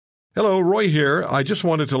Hello, Roy here. I just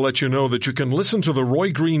wanted to let you know that you can listen to The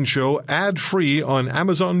Roy Green Show ad-free on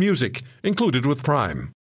Amazon Music, included with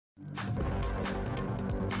Prime.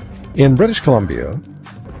 In British Columbia,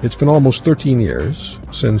 it's been almost 13 years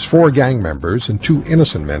since 4 gang members and 2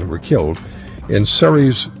 innocent men were killed in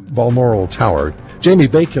Surrey's Balmoral Tower. Jamie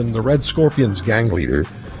Bacon, the Red Scorpions gang leader,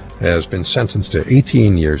 has been sentenced to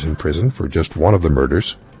 18 years in prison for just one of the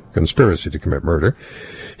murders, conspiracy to commit murder.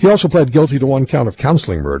 He also pled guilty to 1 count of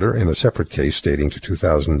counseling murder in a separate case dating to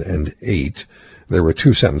 2008. There were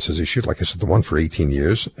 2 sentences issued, like I said, the one for 18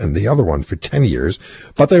 years and the other one for 10 years,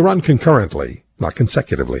 but they run concurrently, not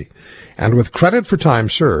consecutively. And with credit for time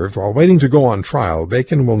served while waiting to go on trial,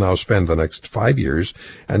 Bacon will now spend the next 5 years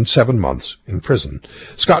and 7 months in prison.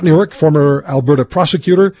 Scott Newark, former Alberta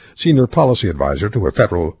prosecutor, senior policy advisor to a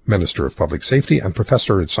federal minister of public safety and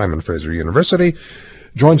professor at Simon Fraser University,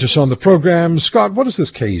 joins us on the program. Scott, what does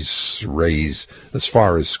this case raise as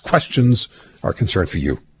far as questions are concerned for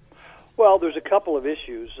you? Well, there's a couple of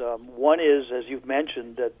issues. One is, as you've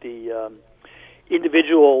mentioned, that the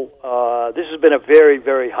individual, this has been a very,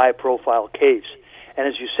 very high-profile case. And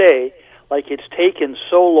as you say, like, it's taken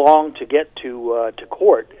so long to get to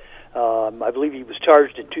court. I believe he was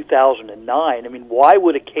charged in 2009. I mean, why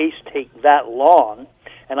would a case take that long?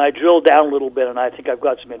 And I drilled down a little bit, and I think I've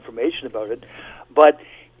got some information about it. But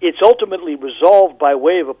it's ultimately resolved by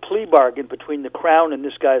way of a plea bargain between the Crown and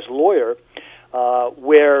this guy's lawyer,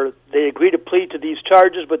 where they agree to plead to these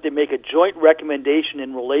charges, but they make a joint recommendation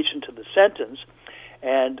in relation to the sentence.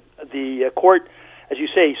 And the court, as you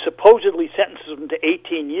say, supposedly sentences him to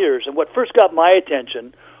 18 years. And what first got my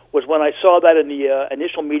attention was when I saw that in the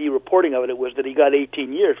initial media reporting of it, it was that he got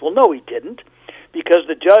 18 years. Well, no, he didn't, because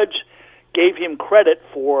the judge gave him credit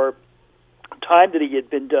for time that he had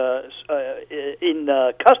been in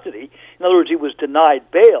custody. In other words, he was denied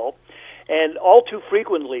bail. And all too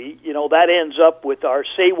frequently, you know, that ends up with our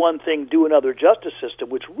say one thing, do another justice system,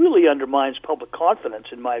 which really undermines public confidence,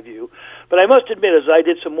 in my view. But I must admit, as I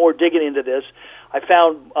did some more digging into this, I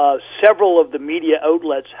found several of the media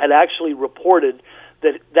outlets had actually reported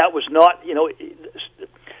that that was not, you know,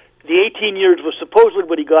 the 18 years was supposedly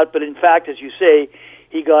what he got, but in fact, as you say,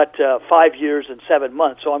 he got 5 years and 7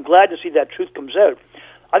 months. So I'm glad to see that truth comes out.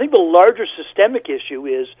 I think the larger systemic issue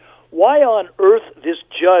is why on earth this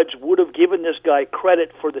judge would have given this guy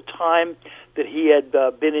credit for the time that he had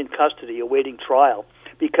been in custody awaiting trial.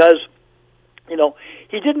 Because, you know,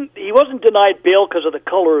 he wasn't denied bail because of the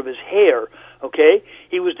color of his hair, okay?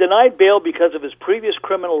 He was denied bail because of his previous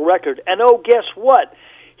criminal record. And oh, guess what?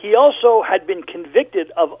 He also had been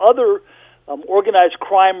convicted of other organized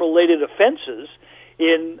crime-related offenses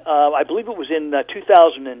in, I believe it was in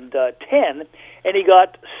 2010, and he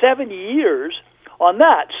got 7 years on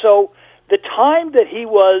that. So the time that he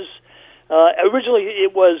was, originally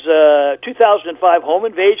it was 2005 home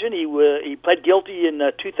invasion. He pled guilty in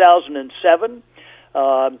 2007,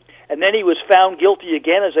 and then he was found guilty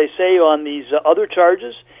again, as I say, on these other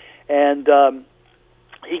charges, and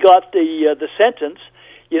he got the sentence,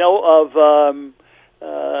 you know, of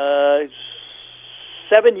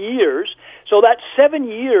 7 years. So that 7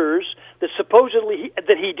 years that supposedly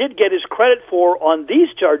that he did get his credit for on these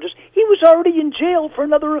charges, he was already in jail for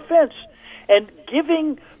another offense. And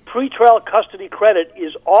giving pretrial custody credit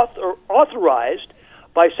is authorized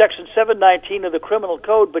by Section 719 of the Criminal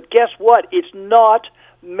Code, but guess what? It's not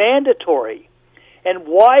mandatory. And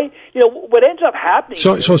why? You know, what ends up happening...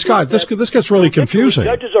 So Scott, this gets really confusing.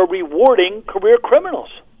 Judges are rewarding career criminals.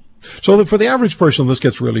 So for the average person, this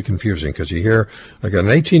gets really confusing because you hear, like, an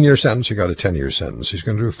 18-year sentence, he got a 10-year sentence. He's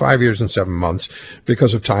going to do 5 years and 7 months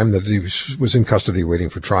because of time that he was in custody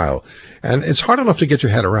waiting for trial. And it's hard enough to get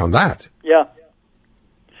your head around that. Yeah.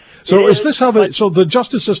 So is this how the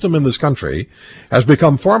justice system in this country has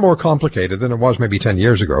become far more complicated than it was maybe 10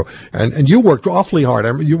 years ago? And you worked awfully hard.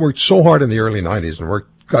 I mean, you worked so hard in the early 90s and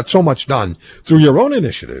got so much done through your own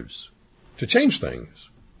initiatives to change things.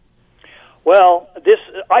 Well,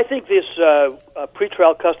 I think this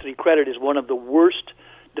pretrial custody credit is one of the worst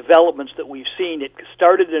developments that we've seen. It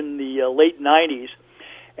started in the late 90s,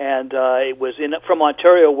 and it was from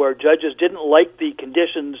Ontario, where judges didn't like the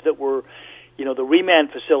conditions that were, you know, the remand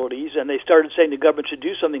facilities, and they started saying the government should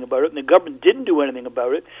do something about it, and the government didn't do anything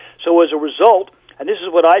about it. So as a result, and this is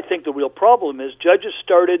what I think the real problem is, judges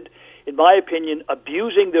started, in my opinion,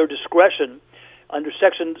 abusing their discretion under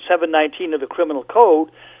Section 719 of the Criminal Code,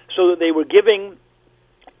 so that they were giving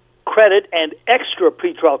credit and extra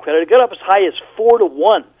pretrial credit. It got up as high as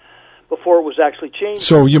 4-to-1 before it was actually changed.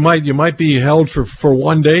 So you might be held for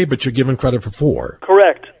 1 day, but you're given credit for 4.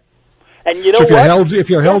 Correct. And you know so if what? If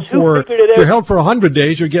you're held for 100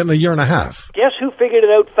 days, you're getting a year and a half. Guess who figured it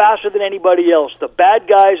out faster than anybody else? The bad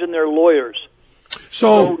guys and their lawyers.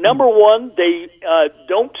 So number one, they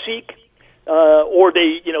don't seek or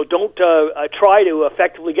they don't try to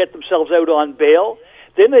effectively get themselves out on bail.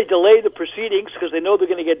 Then they delay the proceedings because they know they're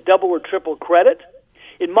going to get double or triple credit.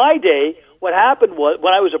 In my day, what happened was,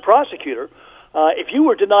 when I was a prosecutor, if you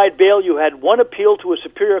were denied bail, you had one appeal to a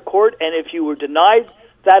superior court, and if you were denied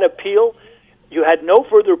that appeal, you had no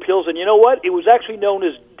further appeals. And you know what? It was actually known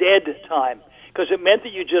as dead time because it meant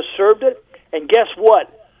that you just served it. And guess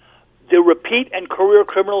what? The repeat and career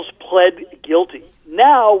criminals pled guilty.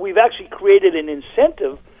 Now we've actually created an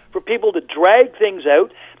incentive for people to drag things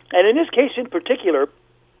out. And in this case in particular,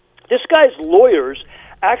 this guy's lawyers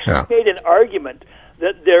actually made an argument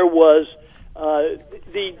that there was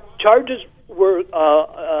the charges were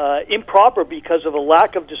improper because of a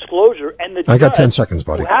lack of disclosure, and the I got 10 seconds,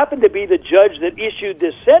 buddy. Who happened to be the judge that issued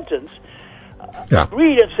this sentence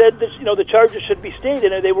agreed and said that the charges should be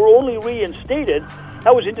stated, and they were only reinstated.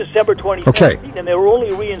 That was in December 2017, and they were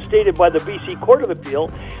only reinstated by the BC Court of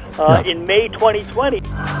Appeal in May 2020.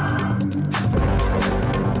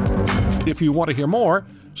 If you want to hear more,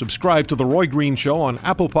 subscribe to The Roy Green Show on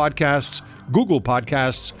Apple Podcasts, Google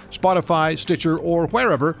Podcasts, Spotify, Stitcher, or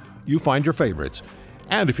wherever you find your favorites.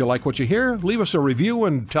 And if you like what you hear, leave us a review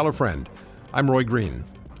and tell a friend. I'm Roy Green.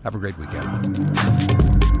 Have a great weekend.